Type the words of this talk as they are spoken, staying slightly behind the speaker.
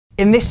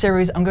In this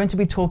series, I'm going to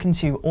be talking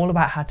to you all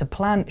about how to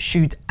plan,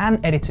 shoot,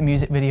 and edit a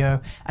music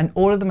video, and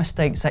all of the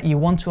mistakes that you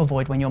want to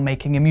avoid when you're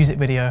making a music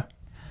video.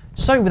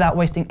 So without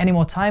wasting any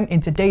more time,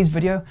 in today's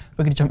video,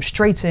 we're going to jump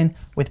straight in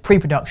with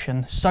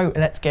pre-production. So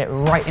let's get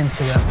right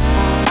into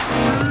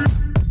it.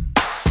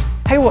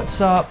 Hey,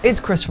 what's up? It's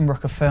Chris from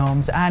Brooker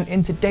Films, and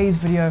in today's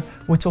video,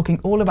 we're talking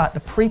all about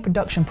the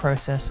pre-production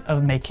process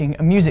of making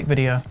a music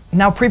video.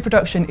 Now,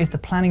 pre-production is the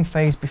planning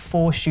phase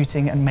before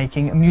shooting and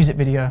making a music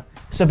video.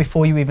 So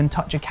before you even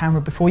touch a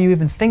camera, before you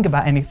even think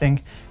about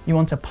anything, you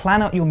want to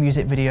plan out your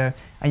music video,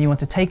 and you want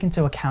to take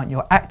into account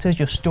your actors,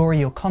 your story,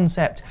 your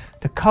concept,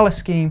 the color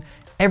scheme,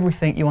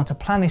 everything. You want to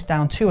plan this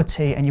down to a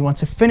T, and you want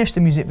to finish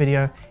the music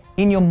video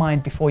in your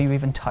mind before you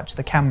even touch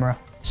the camera.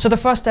 So the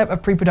first step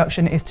of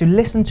pre-production is to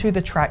listen to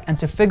the track and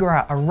to figure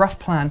out a rough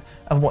plan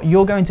of what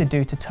you're going to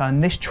do to turn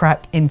this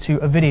track into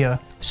a video.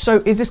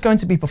 So is this going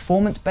to be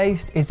performance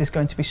based? Is this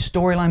going to be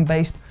storyline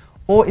based?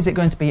 Or is it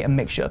going to be a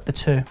mixture of the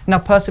two? Now,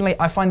 personally,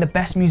 I find the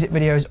best music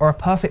videos are a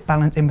perfect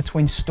balance in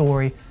between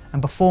story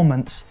and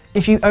performance.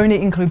 If you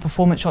only include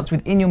performance shots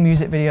within your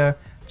music video,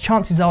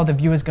 chances are the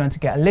viewer's going to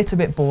get a little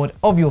bit bored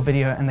of your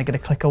video and they're going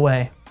to click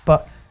away.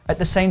 But at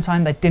the same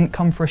time, they didn't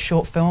come for a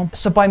short film.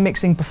 So by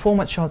mixing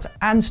performance shots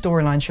and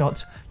storyline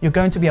shots, you're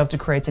going to be able to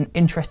create an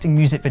interesting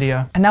music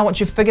video. And now once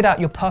you've figured out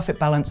your perfect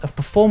balance of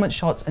performance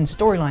shots and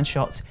storyline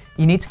shots,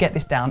 you need to get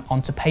this down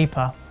onto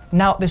paper.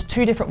 Now, there's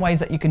two different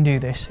ways that you can do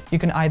this. You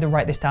can either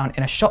write this down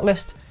in a shot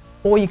list,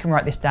 or you can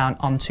write this down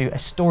onto a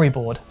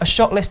storyboard. A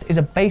shot list is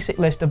a basic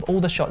list of all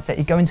the shots that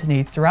you're going to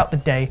need throughout the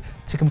day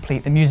to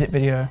complete the music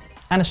video.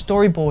 And a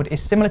storyboard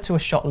is similar to a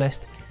shot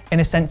list in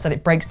a sense that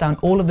it breaks down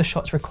all of the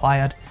shots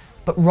required,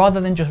 but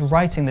rather than just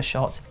writing the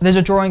shot, there's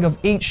a drawing of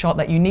each shot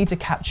that you need to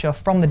capture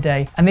from the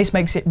day, and this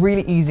makes it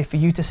really easy for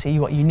you to see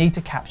what you need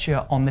to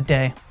capture on the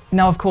day.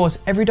 Now, of course,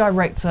 every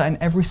director and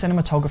every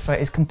cinematographer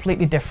is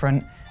completely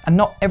different, and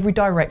not every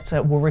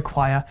director will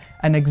require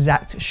an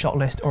exact shot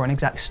list or an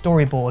exact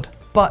storyboard.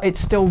 But it's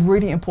still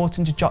really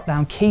important to jot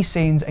down key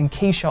scenes and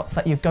key shots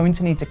that you're going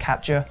to need to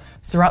capture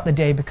throughout the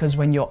day, because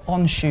when you're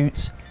on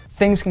shoots,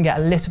 things can get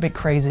a little bit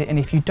crazy, and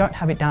if you don't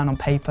have it down on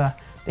paper,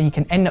 then you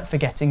can end up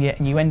forgetting it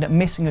and you end up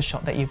missing a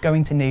shot that you're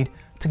going to need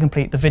to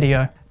complete the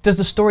video. Does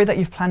the story that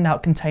you've planned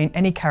out contain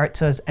any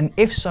characters? And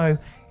if so,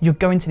 you're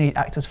going to need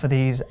actors for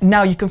these.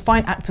 Now, you can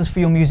find actors for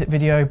your music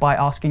video by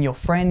asking your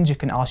friends, you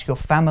can ask your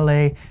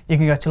family, you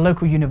can go to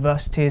local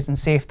universities and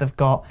see if they've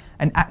got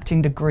an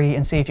acting degree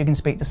and see if you can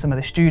speak to some of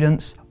the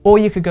students. Or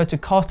you could go to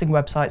casting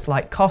websites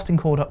like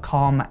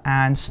castingcall.com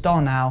and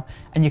Star Now,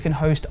 and you can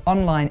host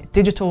online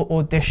digital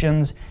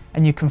auditions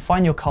and you can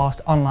find your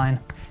cast online.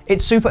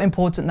 It's super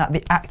important that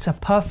the actor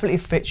perfectly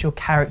fits your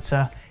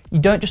character. You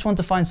don't just want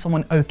to find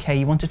someone okay,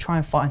 you want to try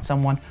and find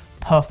someone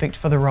perfect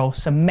for the role.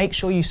 So make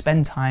sure you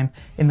spend time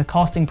in the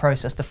casting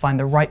process to find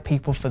the right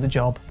people for the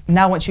job.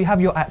 Now, once you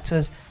have your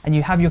actors and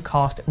you have your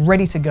cast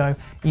ready to go,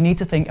 you need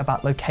to think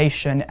about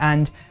location,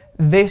 and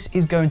this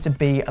is going to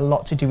be a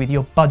lot to do with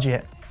your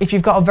budget. If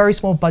you've got a very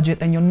small budget,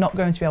 then you're not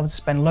going to be able to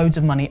spend loads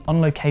of money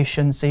on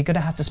locations, so you're going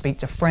to have to speak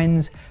to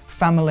friends,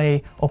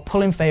 family, or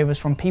pull in favors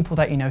from people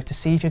that you know to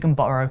see if you can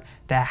borrow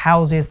their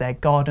houses, their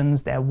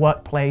gardens, their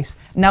workplace.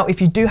 Now, if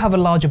you do have a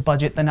larger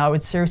budget, then I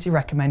would seriously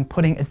recommend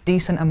putting a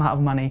decent amount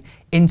of money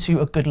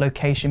into a good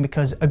location,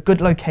 because a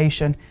good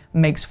location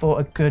makes for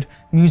a good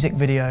music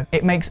video.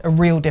 It makes a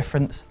real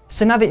difference.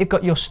 So now that you've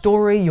got your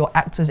story, your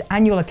actors,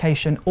 and your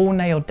location all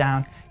nailed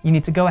down, you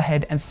need to go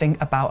ahead and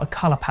think about a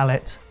color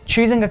palette.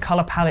 Choosing a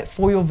color palette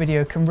for your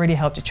video can really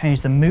help to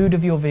change the mood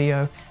of your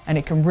video, and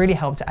it can really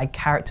help to add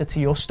character to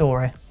your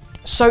story.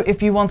 So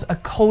if you want a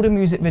colder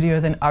music video,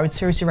 then I would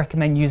seriously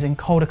recommend using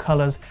colder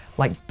colors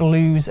like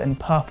blues and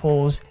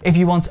purples. If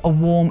you want a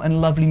warm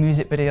and lovely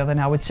music video, then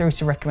I would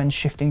seriously recommend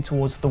shifting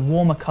towards the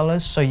warmer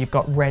colors. So you've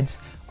got reds,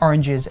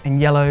 oranges, and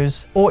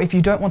yellows. Or if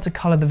you don't want to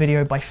color the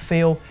video by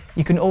feel,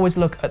 you can always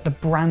look at the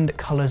brand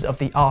colors of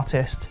the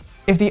artist.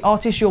 If the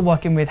artist you're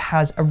working with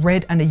has a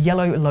red and a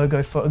yellow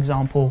logo, for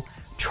example,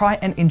 try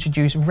and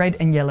introduce red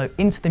and yellow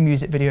into the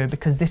music video,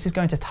 because this is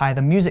going to tie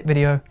the music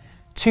video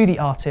to the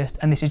artist,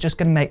 and this is just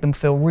going to make them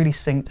feel really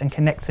synced and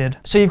connected.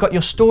 So you've got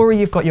your story,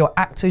 you've got your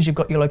actors, you've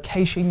got your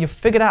location, you've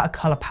figured out a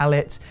color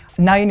palette.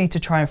 Now you need to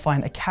try and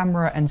find a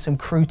camera and some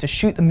crew to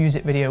shoot the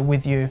music video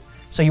with you.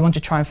 So you want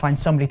to try and find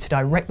somebody to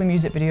direct the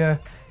music video,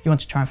 you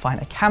want to try and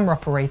find a camera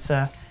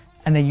operator,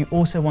 and then you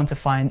also want to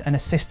find an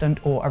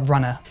assistant or a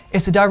runner.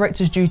 It's the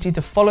director's duty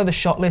to follow the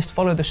shot list,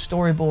 follow the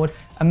storyboard,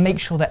 and make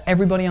sure that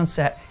everybody on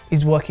set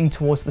is working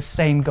towards the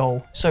same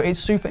goal. So it's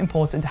super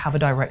important to have a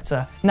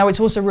director. Now, it's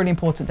also really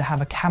important to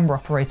have a camera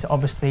operator,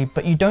 obviously,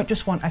 but you don't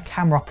just want a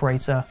camera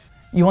operator.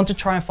 You want to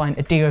try and find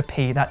a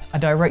DOP, that's a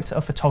director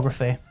of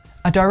photography.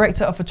 A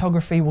director of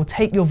photography will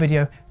take your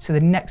video to the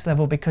next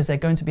level because they're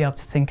going to be able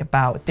to think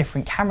about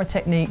different camera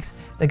techniques.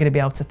 They're going to be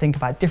able to think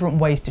about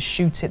different ways to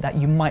shoot it that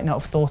you might not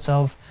have thought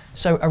of.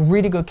 So a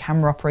really good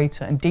camera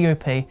operator and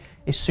DOP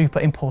is super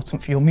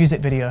important for your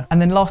music video.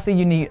 And then lastly,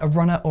 you need a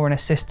runner or an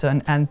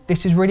assistant. And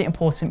this is really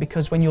important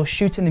because when you're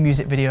shooting the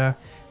music video,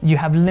 you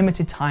have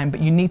limited time, but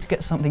you need to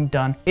get something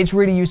done. It's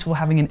really useful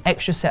having an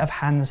extra set of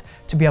hands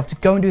to be able to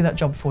go and do that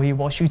job for you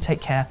whilst you take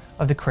care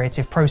of the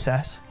creative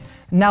process.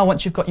 Now,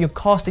 once you've got your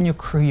cast and your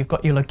crew, you've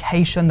got your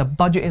location, the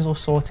budget is all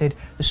sorted,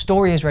 the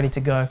story is ready to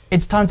go,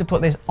 it's time to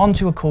put this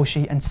onto a call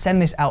sheet and send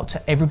this out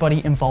to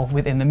everybody involved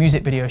within the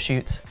music video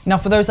shoot. Now,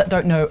 for those that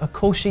don't know, a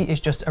call sheet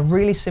is just a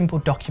really simple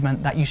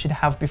document that you should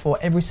have before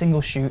every single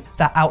shoot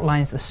that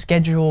outlines the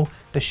schedule,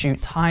 the shoot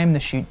time, the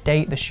shoot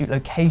date, the shoot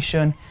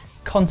location,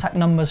 contact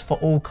numbers for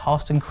all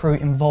cast and crew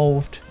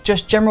involved,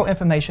 just general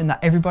information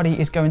that everybody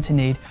is going to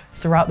need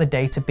throughout the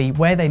day to be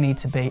where they need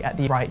to be at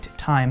the right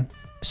time.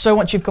 So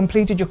once you've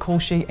completed your call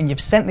sheet and you've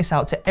sent this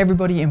out to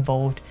everybody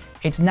involved,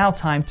 it's now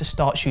time to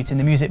start shooting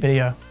the music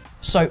video.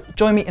 So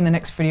join me in the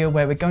next video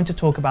where we're going to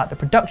talk about the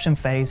production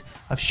phase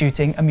of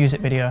shooting a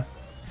music video.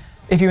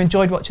 If you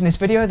enjoyed watching this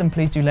video, then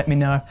please do let me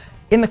know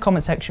in the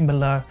comment section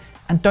below,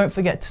 and don't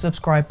forget to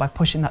subscribe by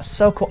pushing that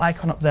circle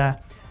icon up there,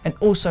 and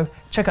also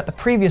check out the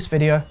previous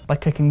video by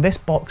clicking this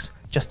box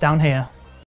just down here.